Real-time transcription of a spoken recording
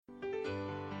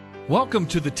Welcome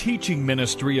to the teaching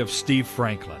ministry of Steve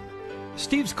Franklin.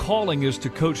 Steve's calling is to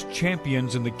coach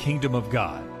champions in the kingdom of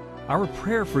God. Our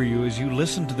prayer for you as you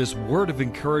listen to this word of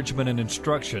encouragement and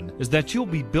instruction is that you'll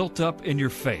be built up in your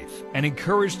faith and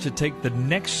encouraged to take the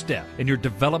next step in your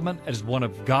development as one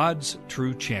of God's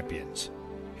true champions.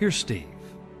 Here's Steve.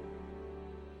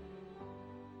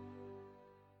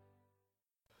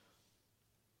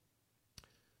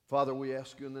 Father, we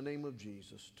ask you in the name of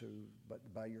Jesus but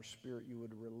by your Spirit you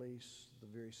would release the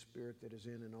very Spirit that is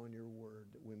in and on your word,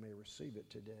 that we may receive it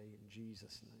today in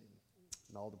Jesus' name.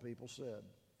 And all the people said,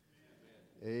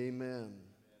 Amen.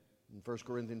 In 1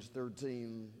 Corinthians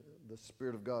 13, the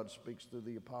Spirit of God speaks through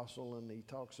the apostle, and he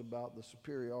talks about the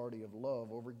superiority of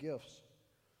love over gifts.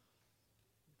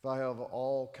 If I have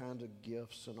all kinds of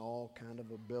gifts and all kinds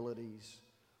of abilities,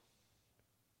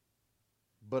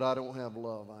 but I don't have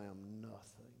love, I am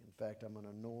nothing. In fact, I'm an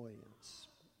annoyance.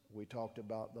 We talked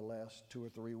about the last 2 or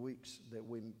 3 weeks that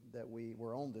we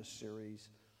were on this series.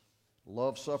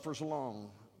 Love suffers long.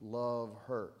 Love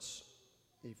hurts.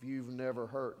 If you've never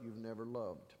hurt, you've never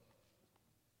loved.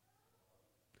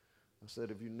 I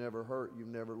said, if you've never hurt, you've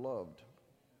never loved.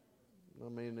 I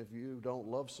mean, if you don't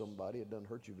love somebody, it doesn't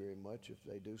hurt you very much if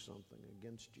they do something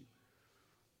against you.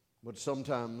 But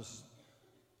sometimes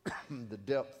the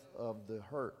depth of the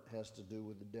hurt has to do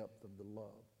with the depth of the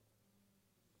love.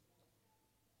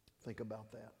 Think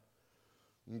about that.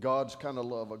 And God's kind of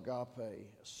love, agape,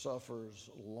 suffers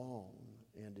long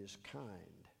and is kind.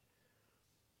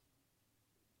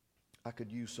 I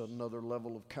could use another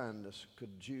level of kindness.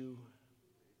 Could you?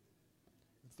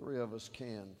 3 of us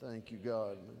can. Thank you,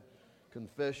 God.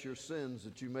 Confess your sins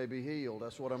that you may be healed.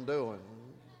 That's what I'm doing.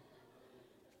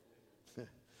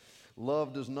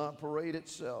 Love does not parade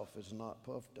itself, is not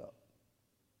puffed up,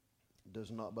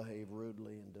 does not behave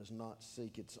rudely, and does not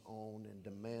seek its own and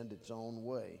demand its own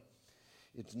way.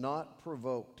 It's not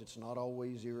provoked. It's not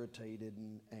always irritated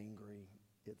and angry.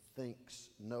 It thinks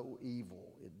no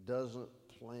evil. It doesn't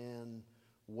plan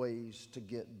ways to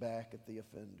get back at the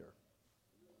offender.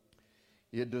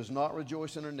 It does not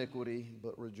rejoice in iniquity,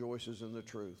 but rejoices in the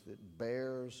truth. It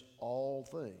bears all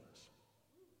things,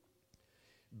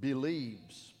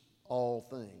 believes all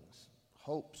things,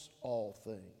 hopes all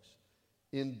things,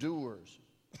 endures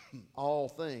all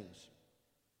things.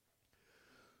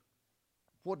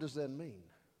 What does that mean?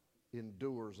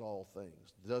 Endures all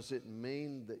things. Does it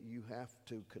mean that you have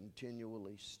to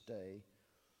continually stay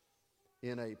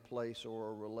in a place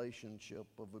or a relationship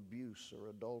of abuse or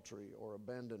adultery or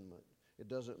abandonment? It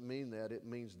doesn't mean that. It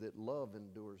means that love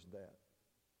endures that.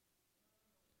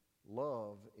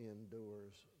 Love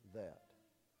endures that.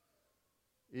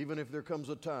 Even if there comes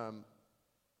a time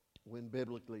when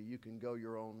biblically you can go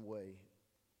your own way,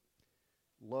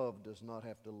 love does not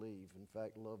have to leave. In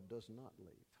fact, love does not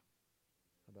leave.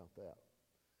 How about that?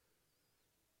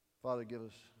 Father, give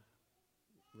us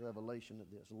revelation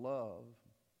of this. Love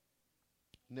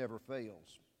never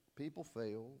fails. People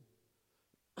fail.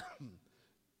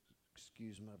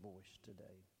 Excuse my voice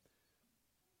today.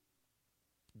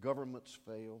 Governments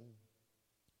fail.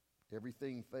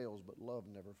 Everything fails, but love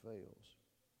never fails.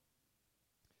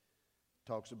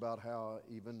 Talks about how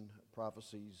even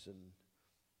prophecies and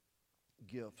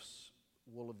gifts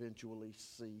will eventually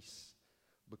cease,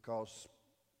 because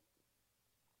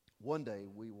one day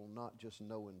we will not just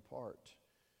know in part,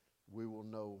 we will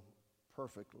know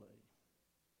perfectly.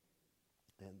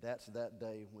 And that's that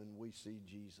day when we see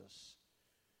Jesus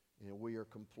and we are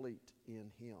complete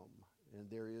in him, and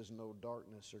there is no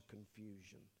darkness or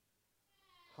confusion.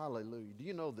 Hallelujah. Do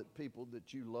you know that people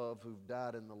that you love who've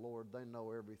died in the Lord, they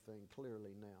know everything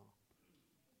clearly now?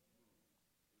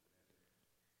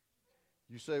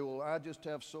 You say, well, I just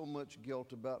have so much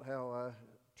guilt about how I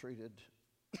treated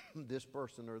this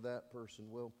person or that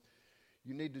person. Well,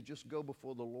 you need to just go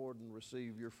before the Lord and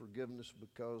receive your forgiveness,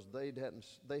 because they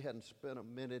hadn't spent a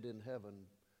minute in heaven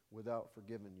without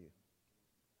forgiving you.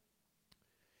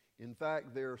 In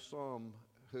fact, there are some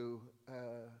who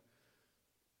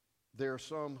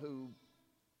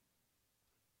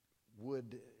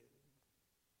would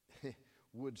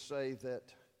say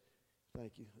that,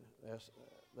 thank you,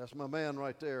 that's my man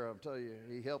right there. I'll tell you,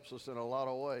 he helps us in a lot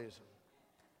of ways.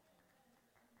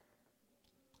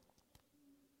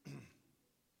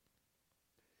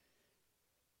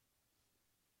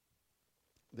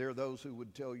 There are those who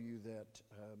would tell you that,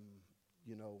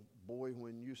 boy,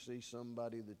 when you see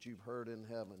somebody that you've hurt in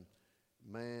heaven,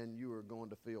 man, you are going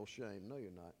to feel shame. No,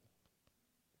 you're not.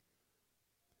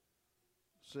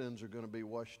 Sins are going to be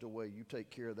washed away. You take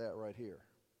care of that right here.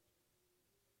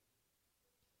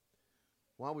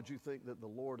 Why would you think that the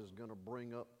Lord is going to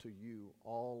bring up to you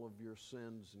all of your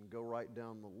sins and go right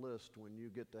down the list when you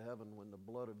get to heaven, when the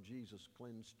blood of Jesus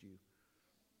cleansed you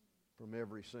from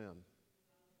every sin?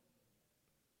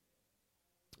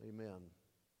 Amen.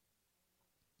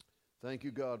 Thank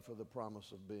you, God, for the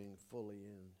promise of being fully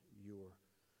in your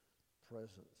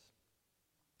presence.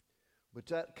 But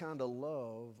that kind of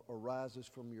love arises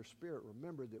from your spirit.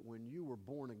 Remember that when you were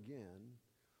born again,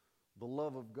 the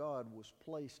love of God was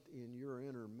placed in your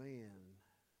inner man,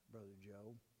 Brother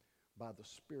Joe, by the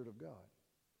Spirit of God.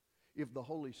 If the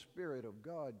Holy Spirit of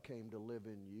God came to live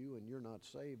in you, and you're not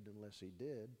saved unless He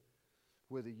did,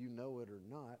 whether you know it or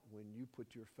not, when you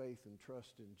put your faith and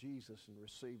trust in Jesus and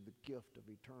receive the gift of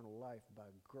eternal life by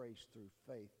grace through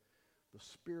faith, the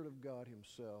Spirit of God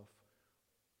Himself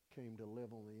came to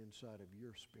live on the inside of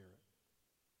your spirit.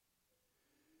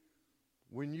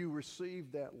 When you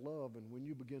receive that love and when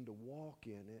you begin to walk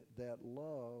in it, that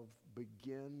love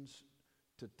begins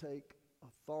to take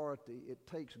authority. It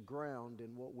takes ground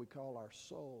in what we call our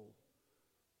soul.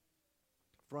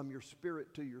 From your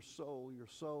spirit to your soul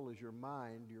is your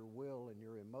mind, your will, and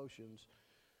your emotions.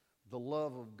 The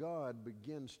love of God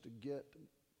begins to get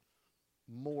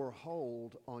more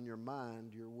hold on your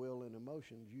mind, your will, and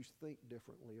emotions. You think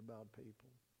differently about people.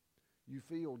 You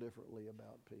feel differently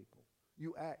about people.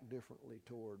 You act differently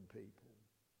toward people.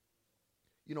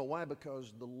 You know why?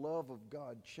 Because the love of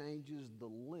God changes the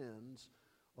lens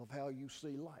of how you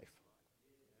see life.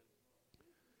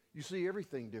 You see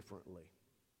everything differently.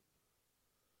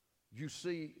 You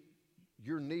see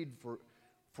your need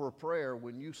for prayer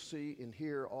when you see and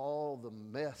hear all the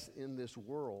mess in this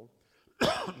world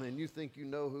and you think you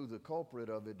know who the culprit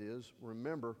of it is.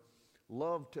 Remember,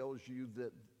 love tells you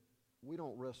that we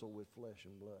don't wrestle with flesh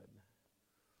and blood.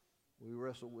 We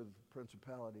wrestle with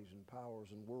principalities and powers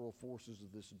and world forces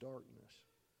of this darkness.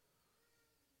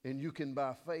 And you can,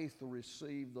 by faith,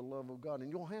 receive the love of God.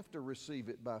 And you don't have to receive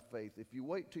it by faith. If you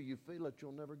wait till you feel it,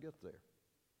 you'll never get there.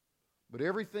 But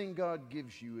everything God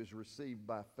gives you is received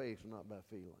by faith, not by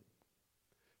feeling.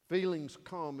 Feelings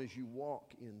come as you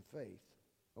walk in faith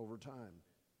over time.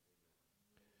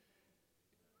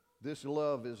 This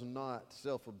love is not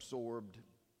self-absorbed.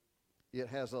 It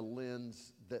has a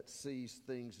lens that sees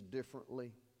things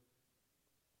differently.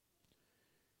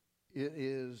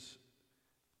 It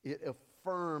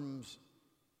affirms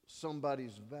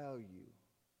somebody's value.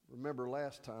 Remember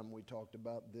last time we talked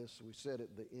about this, we said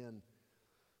at the end,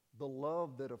 the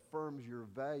love that affirms your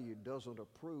value doesn't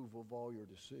approve of all your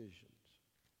decisions.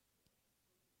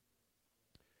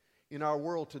 In our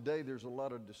world today, there's a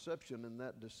lot of deception, and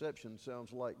that deception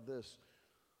sounds like this.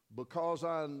 Because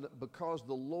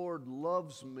the Lord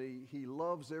loves me, He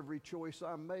loves every choice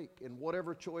I make. And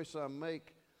whatever choice I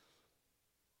make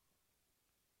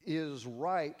is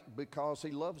right because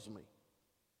He loves me.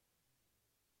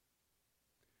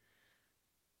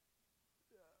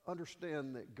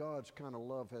 Understand that God's kind of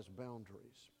love has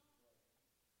boundaries.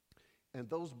 And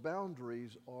those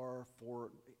boundaries are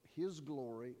for His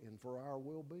glory and for our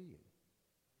well-being.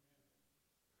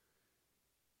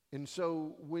 And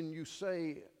so when you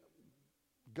say,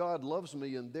 God loves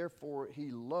me and therefore He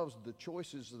loves the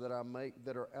choices that I make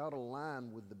that are out of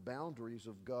line with the boundaries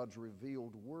of God's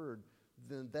revealed word,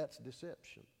 then that's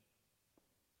deception.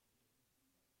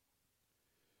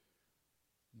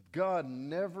 God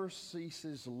never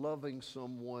ceases loving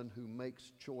someone who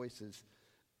makes choices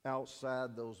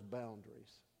outside those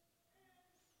boundaries.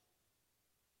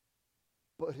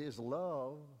 But His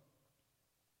love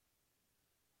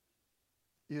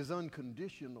is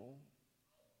unconditional,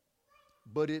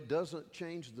 but it doesn't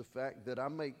change the fact that I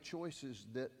make choices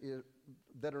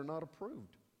that are not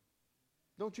approved.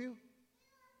 Don't you?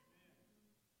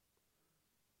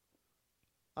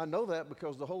 I know that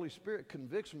because the Holy Spirit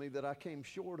convicts me that I came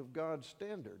short of God's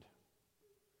standard.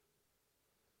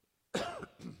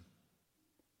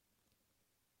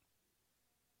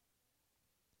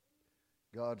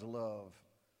 God's love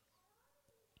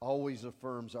always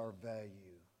affirms our value.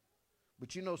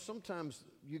 But you know, sometimes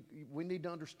we need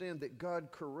to understand that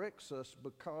God corrects us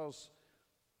because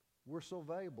we're so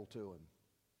valuable to Him.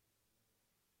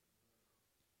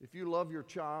 If you love your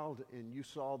child and you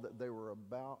saw that they were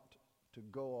about to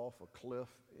go off a cliff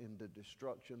into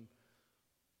destruction,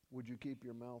 would you keep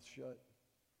your mouth shut?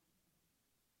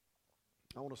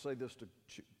 I want to say this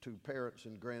to parents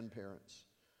and grandparents.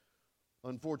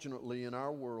 Unfortunately, in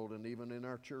our world and even in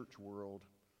our church world,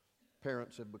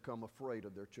 parents have become afraid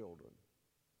of their children.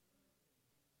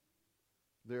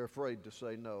 They're afraid to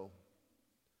say no.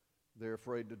 They're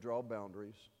afraid to draw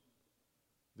boundaries.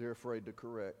 They're afraid to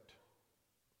correct.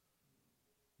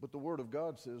 But the Word of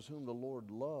God says, whom the Lord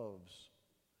loves,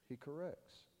 He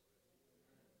corrects.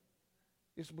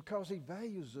 It's because He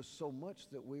values us so much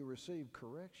that we receive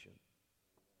correction.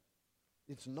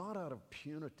 It's not out of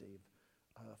punitive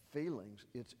feelings.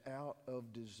 It's out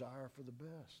of desire for the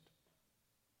best.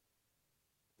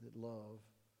 That love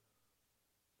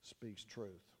speaks truth.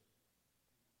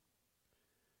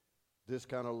 This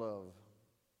kind of love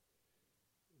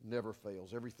never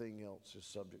fails. Everything else is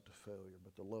subject to failure,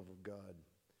 but the love of God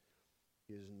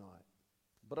is not.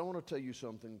 But I want to tell you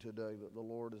something today that the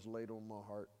Lord has laid on my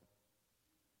heart.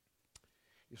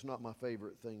 It's not my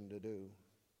favorite thing to do,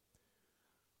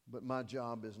 but my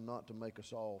job is not to make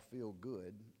us all feel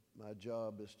good. My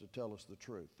job is to tell us the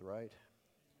truth, right?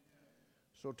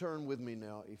 So turn with me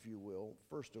now, if you will,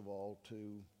 first of all,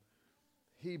 to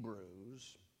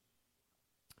Hebrews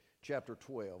chapter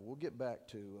 12. We'll get back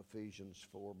to Ephesians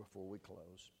 4 before we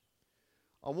close.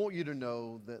 I want you to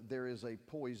know that there is a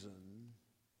poison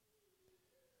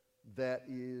that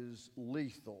is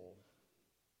lethal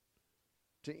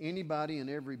to anybody and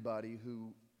everybody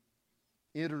who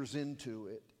enters into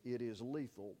it. It is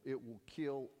lethal. It will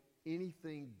kill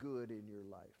anything good in your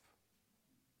life.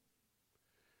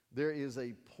 There is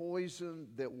a poison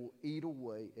that will eat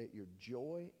away at your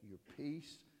joy, your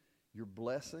peace, your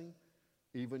blessing,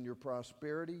 even your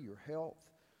prosperity, your health.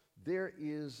 There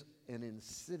is an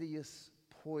insidious,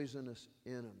 poisonous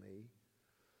enemy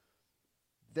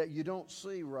that you don't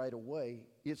see right away.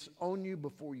 It's on you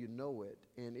before you know it,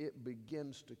 and it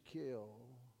begins to kill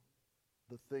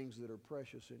the things that are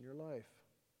precious in your life.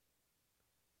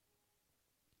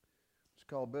 It's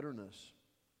called bitterness.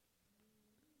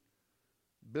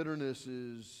 Bitterness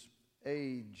is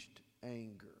aged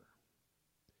anger.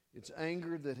 It's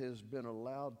anger that has been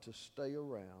allowed to stay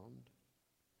around,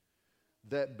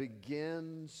 that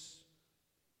begins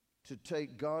to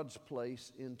take God's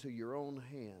place into your own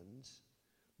hands,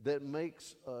 that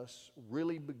makes us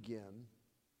really begin.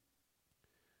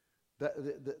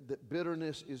 That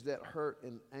bitterness is that hurt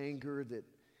and anger that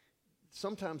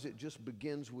sometimes it just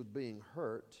begins with being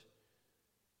hurt.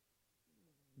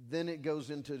 Then it goes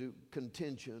into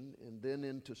contention and then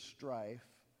into strife.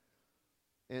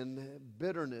 And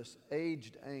bitterness,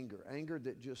 aged anger, anger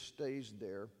that just stays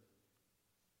there,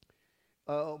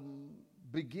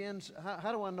 begins.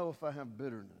 How do I know if I have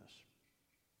bitterness?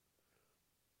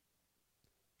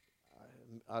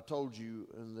 I told you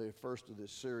in the first of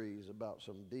this series about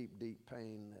some deep, deep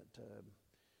pain that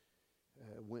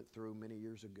I went through many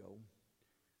years ago,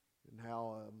 and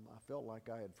how I felt like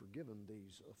I had forgiven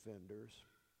these offenders,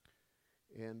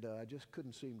 and I just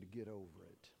couldn't seem to get over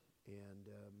it. And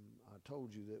I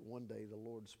told you that one day the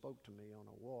Lord spoke to me on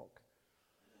a walk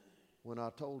when I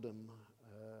told him,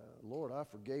 Lord, I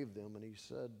forgave them. And he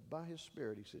said, by his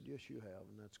Spirit, he said, yes, you have,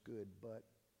 and that's good, but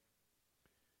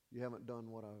you haven't done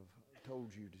what I've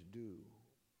told you to do.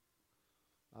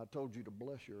 I told you to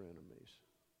bless your enemies.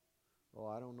 Oh,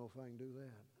 I don't know if I can do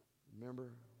that.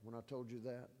 Remember when I told you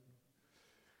that?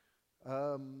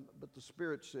 But the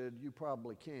Spirit said, you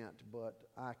probably can't, but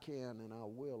I can and I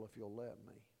will if you'll let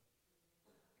me.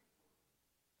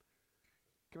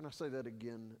 Can I say that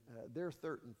again? There are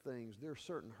certain things, there are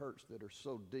certain hurts that are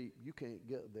so deep you can't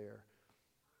get there,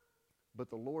 but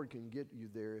the Lord can get you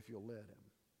there if you'll let Him.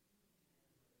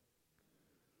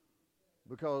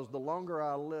 Because the longer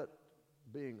I let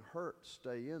being hurt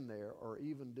stay in there or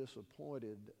even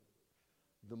disappointed,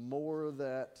 the more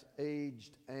that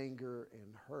aged anger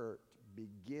and hurt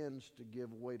begins to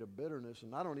give way to bitterness,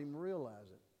 and I don't even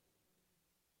realize it.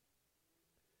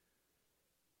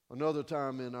 Another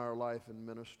time in our life in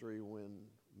ministry when,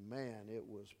 man, it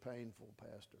was painful,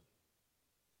 Pastor.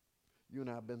 You and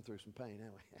I have been through some pain,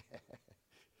 haven't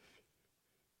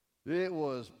we? It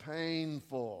was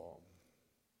painful.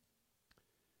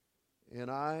 And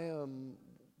I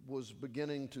was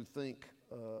beginning to think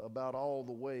about all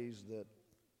the ways that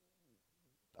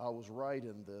I was right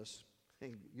in this.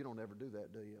 Hey, you don't ever do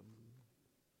that, do you?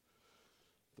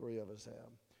 3 of us have.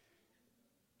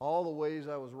 All the ways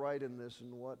I was right in this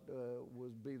and what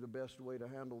would be the best way to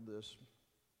handle this.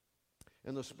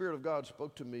 And the Spirit of God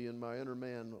spoke to me in my inner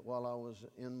man while I was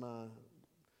in my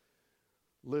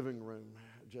living room.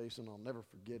 Jason, I'll never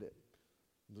forget it.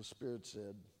 The Spirit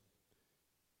said,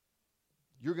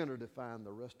 you're going to define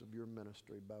the rest of your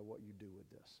ministry by what you do with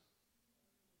this.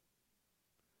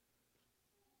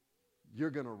 You're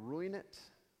going to ruin it,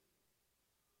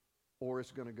 or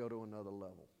it's going to go to another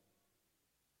level.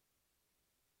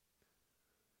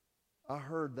 I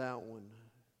heard that one.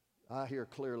 I hear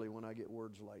clearly when I get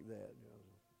words like that. You know.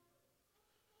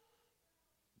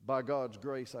 By God's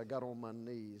grace, I got on my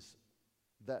knees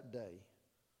that day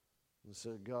and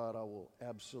said, God, I will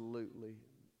absolutely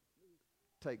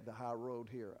take the high road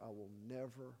here. I will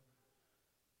never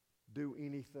do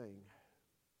anything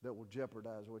that will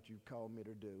jeopardize what you've called me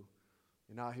to do.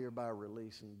 And I hereby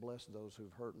release and bless those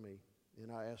who've hurt me.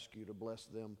 And I ask you to bless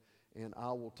them. And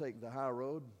I will take the high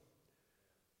road.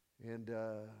 And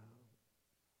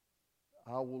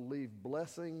I will leave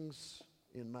blessings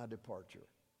in my departure.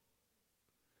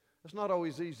 It's not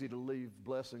always easy to leave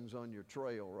blessings on your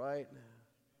trail, right?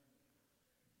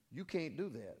 You can't do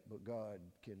that, but God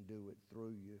can do it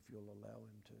through you if you'll allow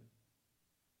Him to.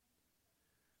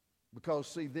 Because,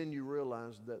 see, then you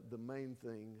realize that the main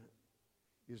thing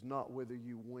is not whether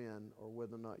you win or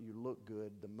whether or not you look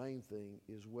good. The main thing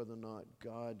is whether or not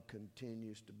God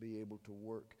continues to be able to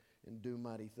work and do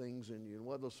mighty things in you. And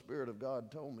what the Spirit of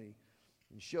God told me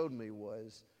and showed me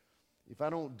was, if I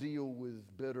don't deal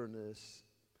with bitterness,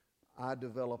 I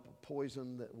develop a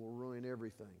poison that will ruin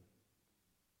everything.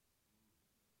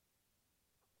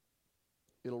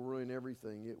 It'll ruin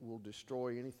everything. It will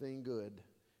destroy anything good.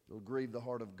 It'll grieve the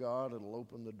heart of God. It'll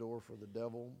open the door for the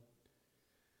devil.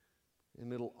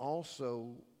 And it'll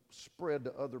also spread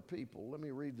to other people. Let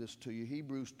me read this to you.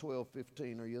 Hebrews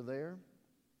 12:15. Are you there?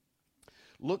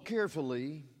 Look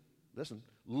carefully. Listen.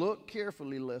 Look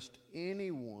carefully lest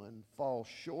anyone fall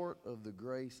short of the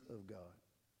grace of God.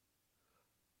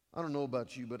 I don't know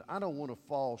about you, but I don't want to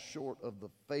fall short of the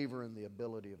favor and the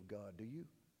ability of God. Do you?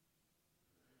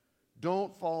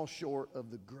 Don't fall short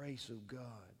of the grace of God,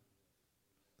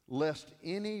 lest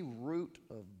any root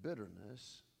of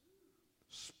bitterness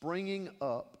springing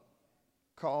up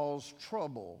cause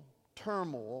trouble,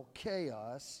 turmoil,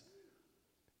 chaos,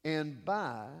 and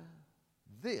by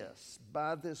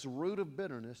this root of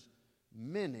bitterness,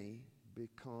 many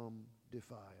become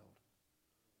defiled.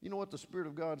 You know what the Spirit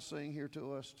of God is saying here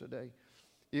to us today?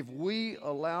 If we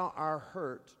allow our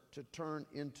hurt to turn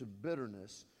into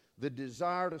bitterness, the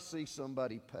desire to see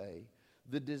somebody pay,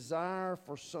 the desire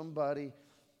for somebody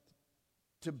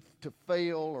to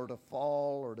fail or to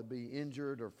fall or to be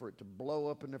injured or for it to blow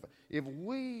up in their face, if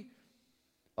we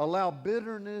allow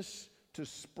bitterness to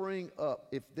spring up,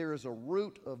 if there is a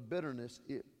root of bitterness,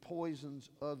 it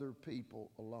poisons other people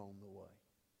along the way.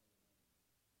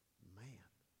 Man.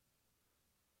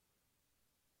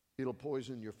 It'll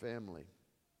poison your family.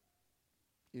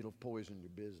 It'll poison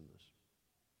your business.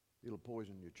 It'll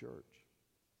poison your church.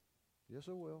 Yes,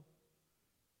 it will.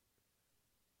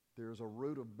 There's a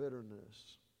root of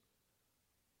bitterness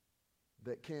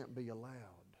that can't be allowed.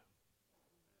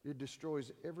 It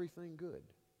destroys everything good.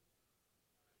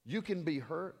 You can be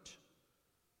hurt.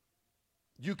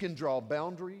 You can draw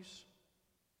boundaries.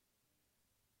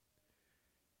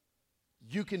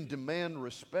 You can demand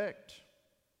respect.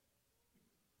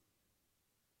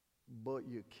 But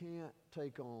you can't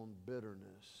take on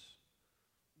bitterness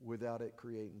without it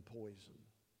creating poison.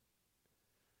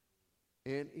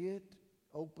 And it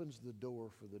opens the door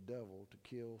for the devil to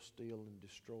kill, steal, and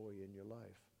destroy in your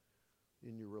life,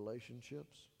 in your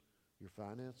relationships, your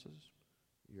finances,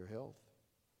 your health,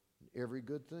 every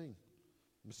good thing.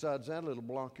 Besides that, it'll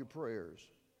block your prayers.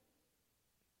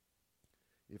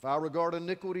 If I regard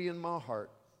iniquity in my heart,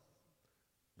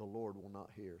 the Lord will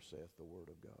not hear, saith the word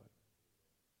of God.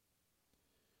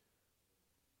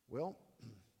 Well,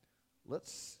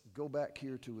 let's go back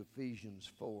here to Ephesians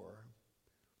 4.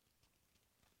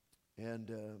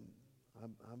 And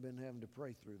I've been having to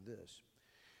pray through this.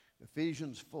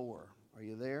 Ephesians 4. Are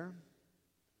you there?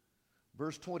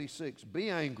 Verse 26. Be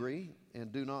angry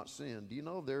and do not sin. Do you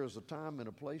know there is a time and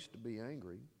a place to be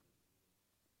angry?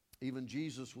 Even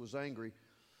Jesus was angry.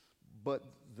 But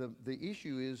the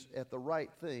issue is at the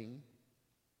right thing.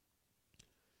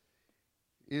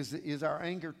 Is our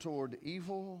anger toward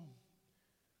evil?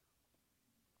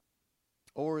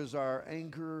 Or is our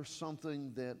anger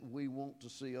something that we want to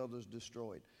see others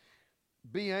destroyed?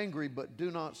 Be angry, but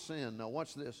do not sin. Now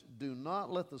watch this. Do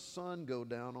not let the sun go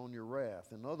down on your wrath.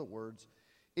 In other words,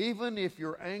 even if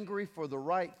you're angry for the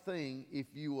right thing, if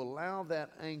you allow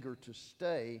that anger to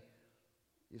stay,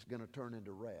 it's going to turn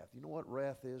into wrath. You know what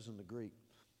wrath is in the Greek?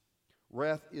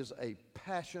 Wrath is a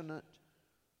passionate,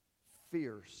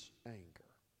 fierce anger.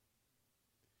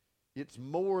 It's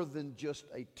more than just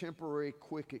a temporary,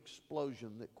 quick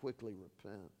explosion that quickly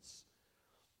repents.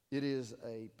 It is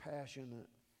a passionate,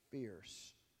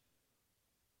 fierce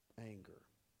anger.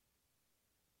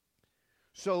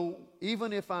 So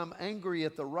even if I'm angry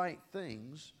at the right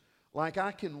things, like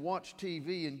I can watch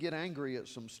TV and get angry at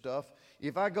some stuff,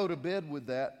 if I go to bed with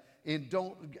that and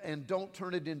don't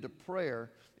turn it into prayer,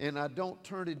 and I don't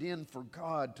turn it in for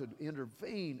God to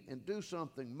intervene and do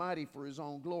something mighty for His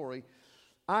own glory,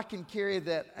 I can carry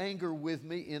that anger with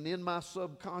me, and in my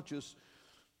subconscious,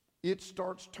 it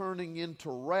starts turning into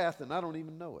wrath, and I don't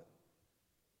even know it.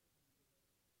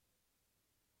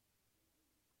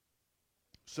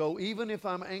 So even if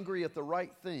I'm angry at the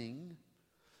right thing,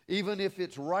 even if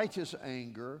it's righteous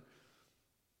anger,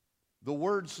 the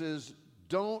Word says,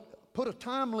 don't put a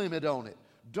time limit on it.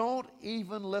 Don't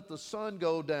even let the sun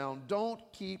go down. Don't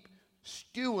keep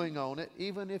stewing on it,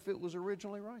 even if it was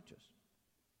originally righteous.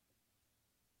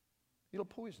 It'll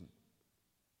poison.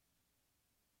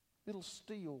 It'll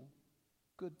steal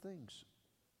good things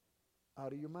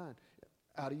out of your mind,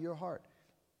 out of your heart.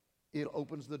 It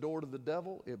opens the door to the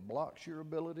devil. It blocks your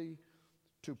ability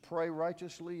to pray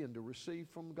righteously and to receive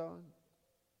from God.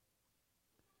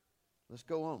 Let's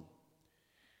go on.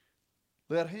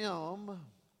 Let him,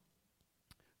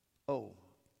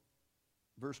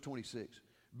 verse 26.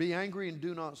 Be angry and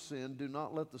do not sin. Do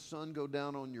not let the sun go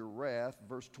down on your wrath.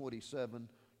 Verse 27.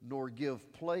 Nor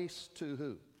give place to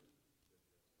who?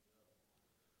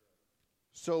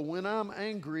 So when I'm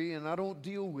angry and I don't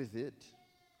deal with it,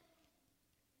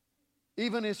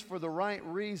 even if it's for the right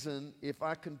reason, if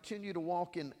I continue to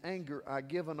walk in anger, I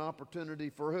give an opportunity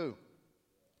for who?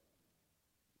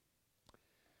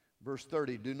 Verse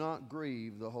 30, do not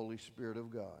grieve the Holy Spirit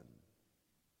of God,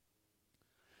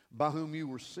 by whom you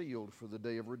were sealed for the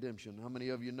day of redemption. How many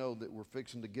of you know that we're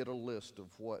fixing to get a list of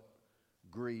what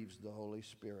grieves the Holy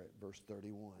Spirit? Verse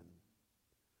 31.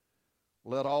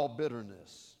 Let all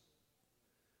bitterness,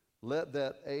 let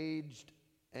that aged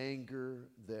anger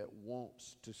that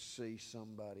wants to see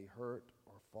somebody hurt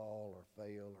or fall or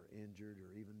fail or injured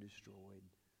or even destroyed,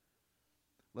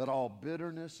 let all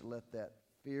bitterness, let that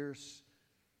fierce,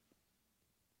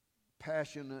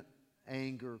 passionate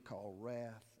anger called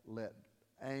wrath, let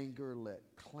anger, let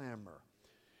clamor.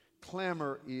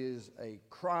 Clamor is a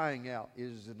crying out,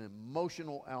 is an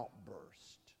emotional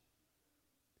outburst.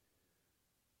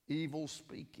 Evil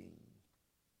speaking.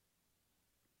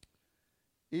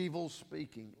 Evil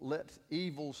speaking. Let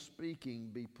evil speaking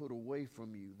be put away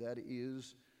from you. That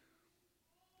is,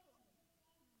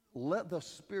 let the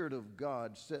Spirit of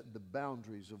God set the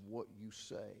boundaries of what you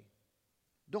say.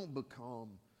 Don't become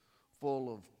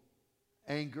full of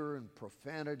anger and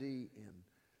profanity, and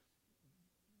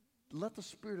let the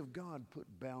Spirit of God put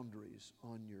boundaries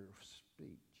on your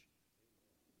speech.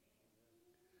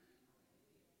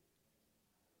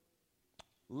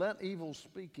 Let evil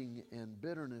speaking and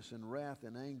bitterness and wrath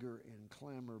and anger and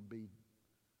clamor be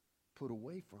put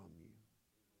away from you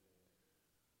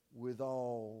with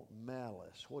all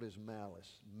malice. What is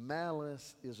malice?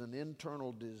 Malice is an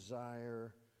internal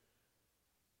desire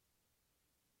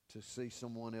to see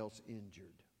someone else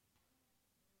injured.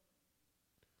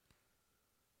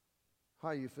 How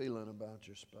are you feeling about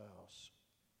your spouse?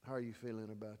 How are you feeling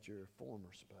about your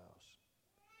former spouse?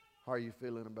 How are you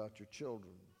feeling about your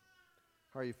children?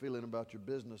 How are you feeling about your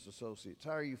business associates?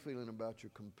 How are you feeling about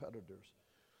your competitors?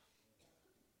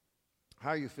 How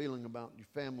are you feeling about your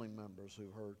family members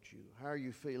who hurt you? How are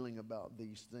you feeling about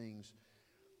these things?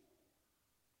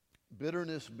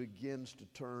 Bitterness begins to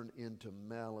turn into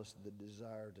malice, the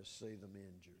desire to see them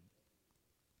injured.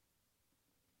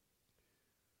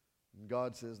 And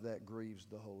God says that grieves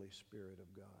the Holy Spirit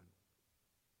of God.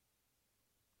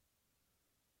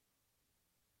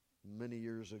 Many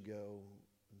years ago,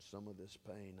 in some of this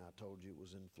pain, I told you it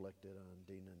was inflicted on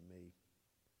Dina and me.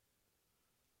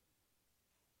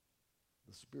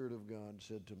 The Spirit of God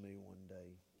said to me one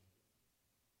day,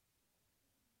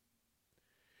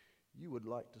 you would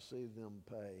like to see them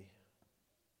pay.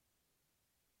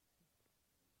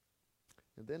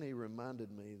 And then he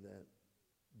reminded me that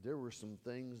there were some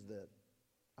things that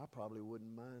I probably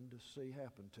wouldn't mind to see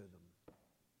happen to them.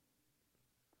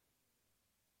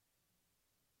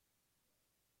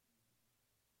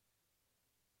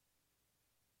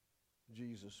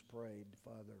 Jesus prayed,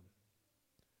 Father,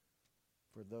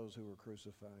 for those who are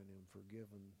crucifying him, forgive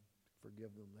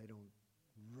them. They don't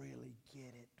really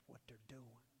get it, what they're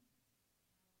doing.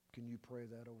 Can you pray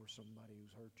that over somebody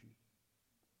who's hurt you?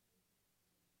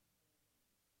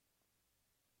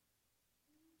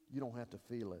 You don't have to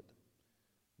feel it.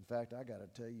 In fact, I got to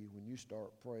tell you, when you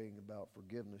start praying about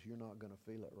forgiveness, you're not going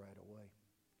to feel it right away.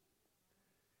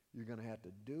 You're going to have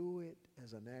to do it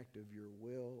as an act of your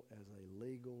will, as a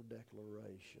legal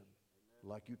declaration,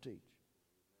 like you teach.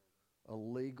 A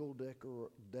legal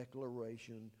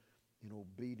declaration in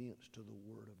obedience to the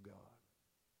Word of God.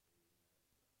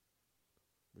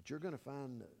 But you're going to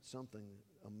find something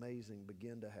amazing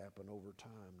begin to happen over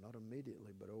time. Not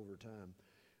immediately, but over time.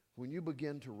 When you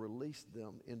begin to release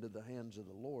them into the hands of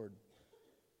the Lord,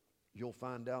 you'll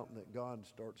find out that God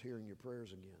starts hearing your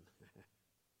prayers again.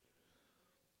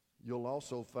 You'll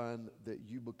also find that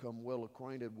you become well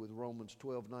acquainted with Romans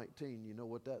 12:19. You know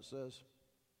what that says?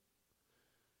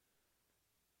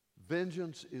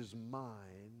 Vengeance is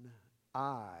mine,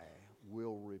 I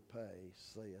will repay,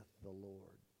 saith the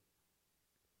Lord.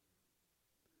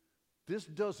 This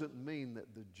doesn't mean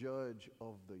that the judge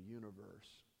of the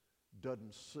universe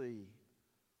doesn't see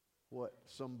what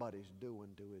somebody's doing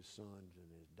to his sons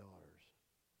and his daughters.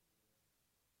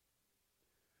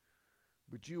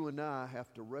 But you and I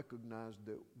have to recognize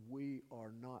that we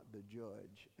are not the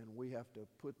judge, and we have to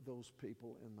put those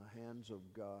people in the hands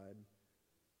of God.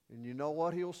 And you know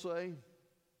what He'll say?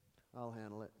 I'll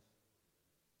handle it.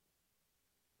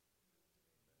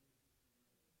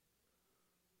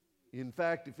 In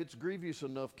fact, if it's grievous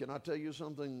enough, can I tell you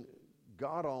something?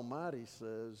 God Almighty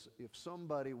says, if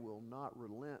somebody will not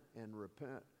relent and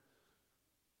repent,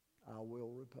 I will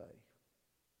repay.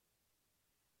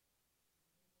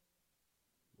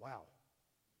 Wow.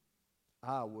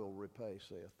 I will repay,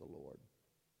 saith the Lord.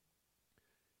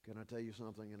 Can I tell you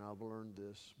something? And I've learned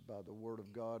this by the Word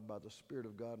of God, by the Spirit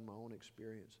of God, in my own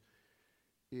experience.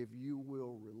 If you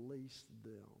will release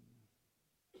them,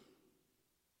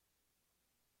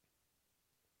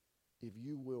 if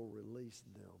you will release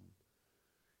them,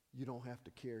 you don't have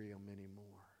to carry them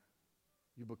anymore.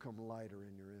 You become lighter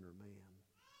in your inner man.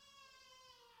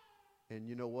 And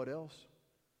you know what else?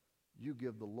 You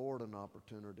give the Lord an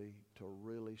opportunity to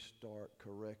really start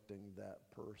correcting that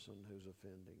person who's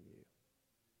offending you.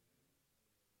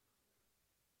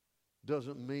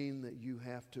 Doesn't mean that you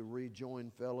have to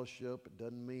rejoin fellowship. It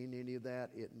doesn't mean any of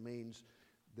that. It means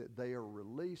that they are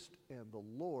released and the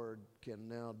Lord can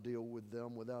now deal with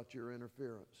them without your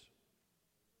interference.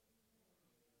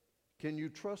 Can you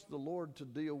trust the Lord to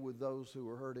deal with those who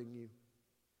are hurting you?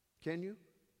 Can you?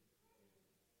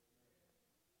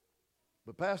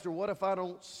 But Pastor, what if I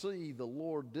don't see the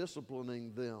Lord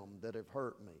disciplining them that have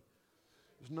hurt me?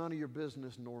 It's none of your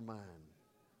business nor mine.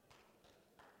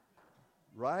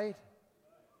 Right?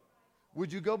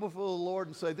 Would you go before the Lord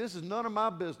and say, this is none of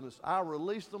my business. I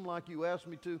released them like you asked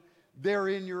me to. They're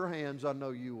in your hands. I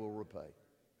know you will repay.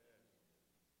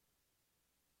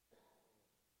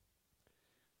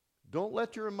 Don't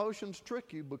let your emotions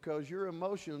trick you, because your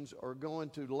emotions are going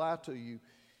to lie to you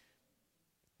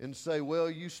and say,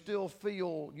 well, you still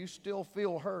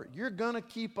feel hurt. You're going to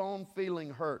keep on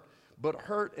feeling hurt, but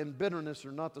hurt and bitterness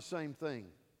are not the same thing.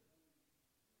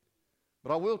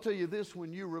 But I will tell you this,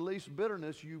 when you release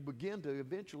bitterness, you begin to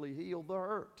eventually heal the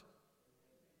hurt.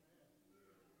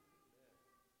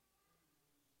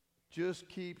 Just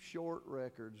keep short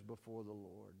records before the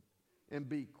Lord and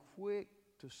be quick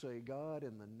to say, God,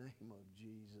 in the name of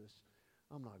Jesus,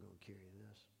 I'm not going to carry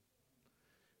this.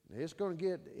 Now, it's going to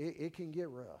get, it can get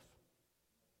rough.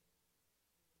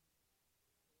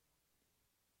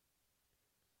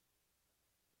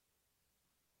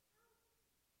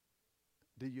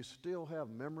 Do you still have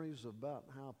memories about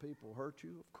how people hurt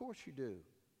you? Of course you do.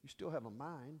 You still have a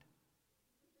mind.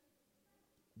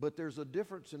 But there's a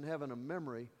difference in having a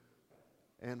memory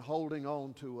and holding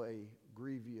on to a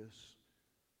grievous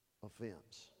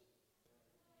offense.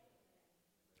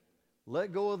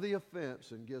 Let go of the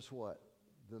offense, and guess what?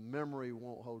 The memory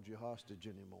won't hold you hostage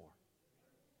anymore.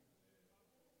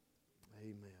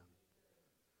 Amen.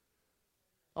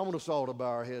 I'm going to start to bow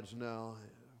our heads now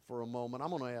for a moment. I'm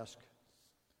going to ask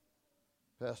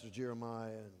Pastor Jeremiah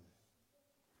and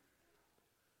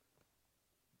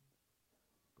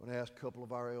I'm going to ask a couple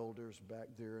of our elders back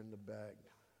there in the back,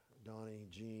 Donnie,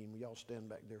 Gene, y'all stand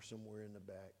back there somewhere in the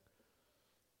back.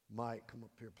 Mike, come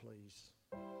up here, please.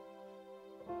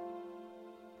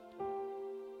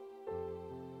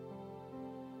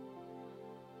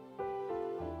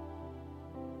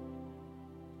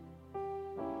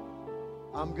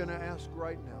 I'm going to ask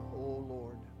right now, oh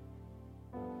Lord,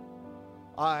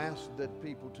 I ask that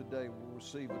people today will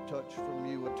receive a touch from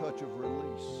you, a touch of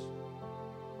release.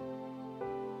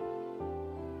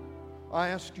 I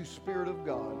ask you, Spirit of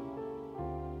God,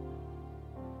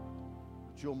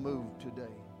 that you'll move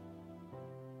today.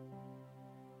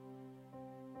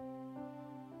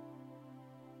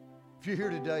 If you're here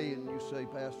today and you say,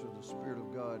 Pastor, the Spirit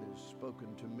of God has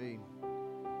spoken to me,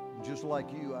 and just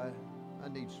like you, I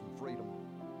need some freedom.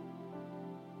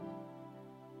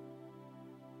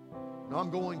 Now I'm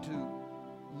going to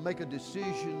make a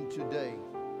decision today,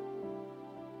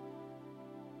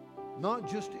 not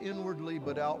just inwardly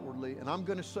but outwardly, and I'm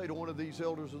going to say to one of these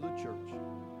elders of the church,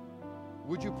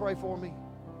 would you pray for me?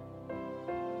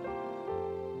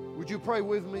 Would you pray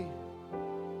with me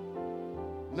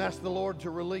and ask the Lord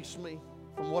to release me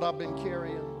from what I've been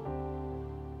carrying?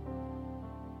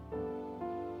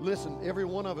 Listen, every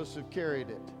one of us have carried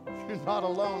it. You're not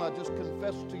alone. I just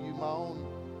confessed to you my own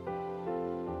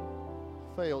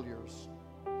failures.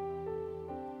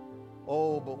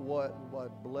 Oh, but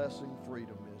what blessing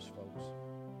freedom is, folks.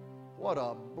 What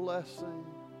a blessing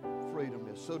freedom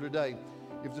is. So today,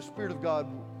 if the Spirit of God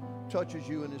touches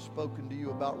you and has spoken to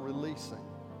you about releasing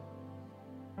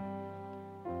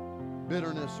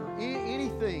bitterness or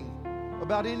anything,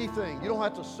 about anything, you don't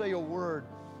have to say a word,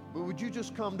 but would you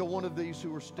just come to one of these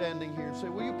who are standing here and say,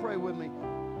 will you pray with me?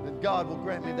 Then God will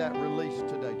grant me that release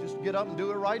today. Just get up and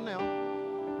do it right now.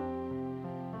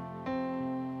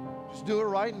 Just do it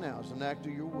right now as an act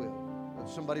of your will. Let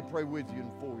somebody pray with you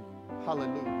and for you.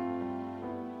 Hallelujah.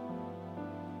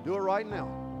 Do it right now.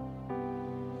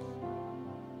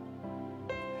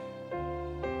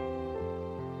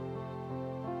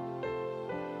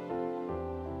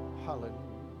 Hallelujah.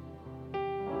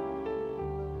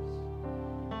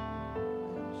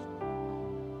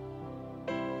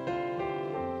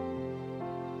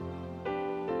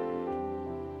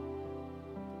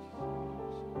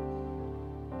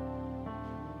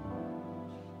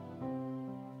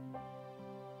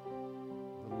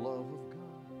 The love of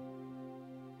God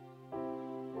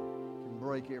can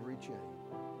break every chain.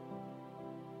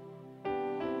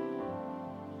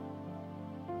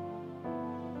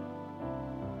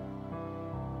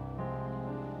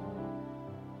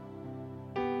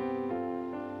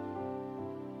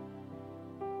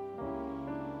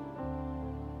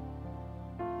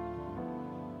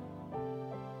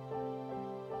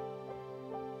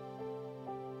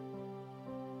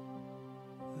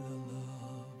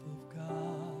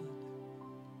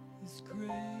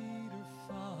 Greater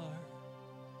far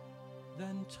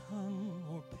than tongue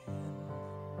or pen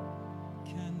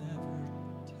can ever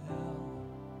tell.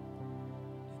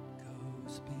 It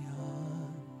goes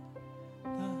beyond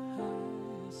the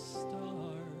highest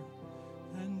star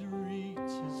and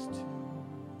reaches to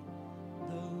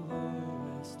the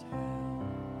lowest hell.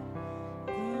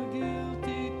 The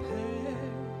guilty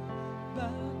pair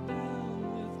bowed down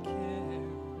with care.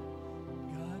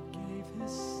 God gave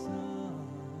His Son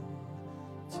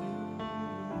to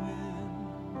win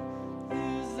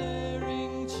His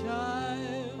erring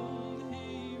child.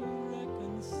 He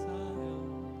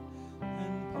reconciled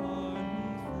and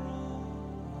pardoned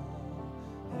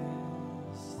from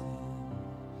his sin.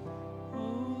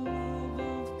 Oh, love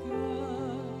of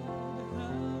God,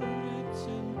 how rich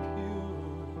and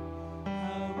pure,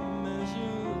 how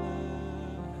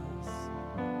measureless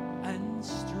and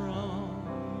strong,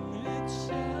 it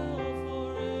shall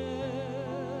forevermore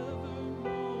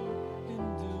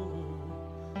endure.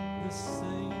 The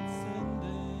saints and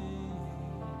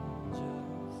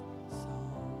angels'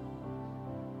 song.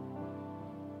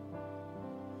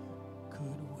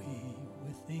 Could we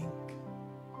with ink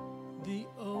the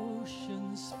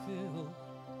oceans fill,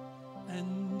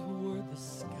 and were the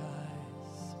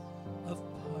skies of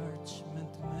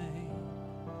parchment made,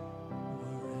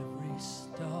 were every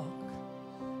stalk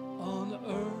on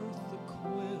earth a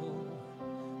quill,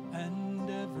 and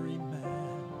every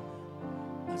man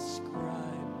a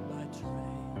scribe by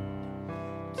trade,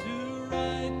 to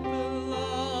write the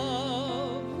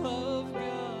love of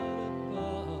God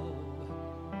above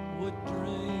would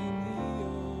drain the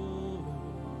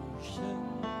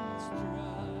oceans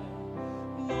dry,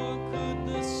 nor could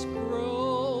the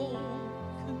scroll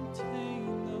contain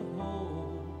the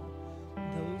whole,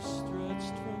 though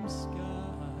stretched from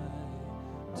sky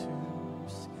to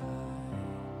sky.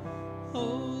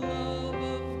 Oh, love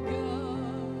of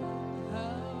God,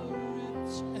 how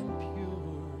rich and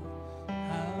pure,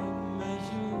 how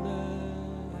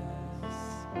measureless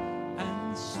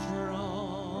and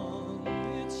strong,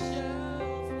 it shall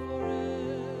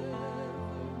forevermore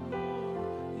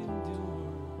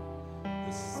endure.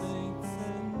 The saints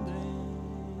and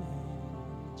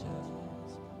angels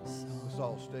song. Let's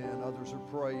all stand. Others are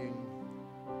praying.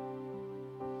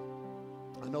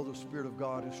 I know the Spirit of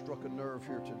God has struck a nerve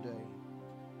here today.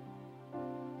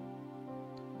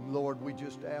 Lord, we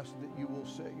just ask that you will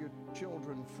set your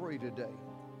children free today.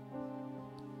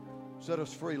 Set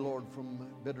us free, Lord, from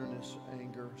bitterness,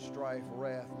 anger, strife,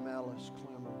 wrath, malice,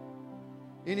 clamor.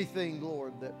 Anything,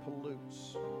 Lord, that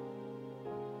pollutes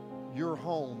your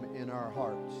home in our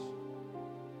hearts.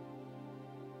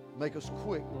 Make us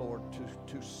quick, Lord,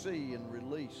 to see and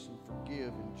release and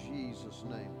forgive in Jesus'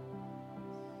 name.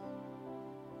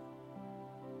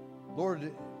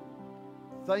 Lord,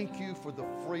 thank you for the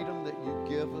freedom that you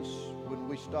give us when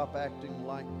we stop acting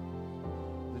like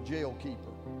the jail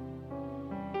keeper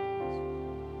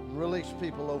and release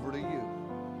people over to you.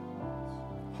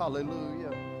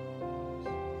 Hallelujah.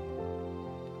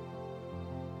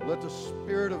 Let the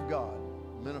Spirit of God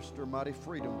minister mighty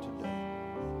freedom today.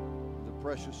 In the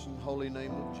precious and holy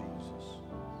name of Jesus.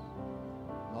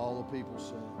 And all the people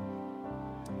said,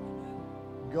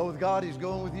 go with God. He's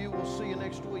going with you. We'll see you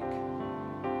next week.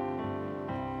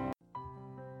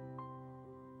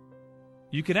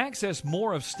 You can access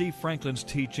more of Steve Franklin's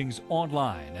teachings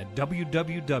online at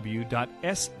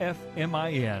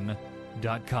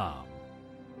www.sfmin.com.